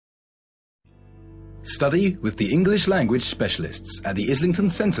Study with the English language specialists at the Islington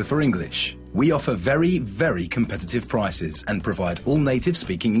Centre for English. We offer very, very competitive prices and provide all native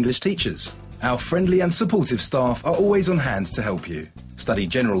speaking English teachers. Our friendly and supportive staff are always on hand to help you. Study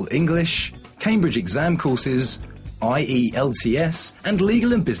General English, Cambridge exam courses, IELTS and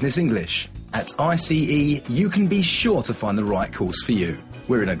Legal and Business English. At ICE, you can be sure to find the right course for you.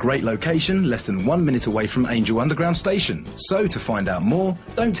 We're in a great location, less than 1 minute away from Angel Underground Station. So to find out more,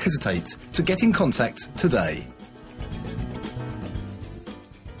 don't hesitate to get in contact today.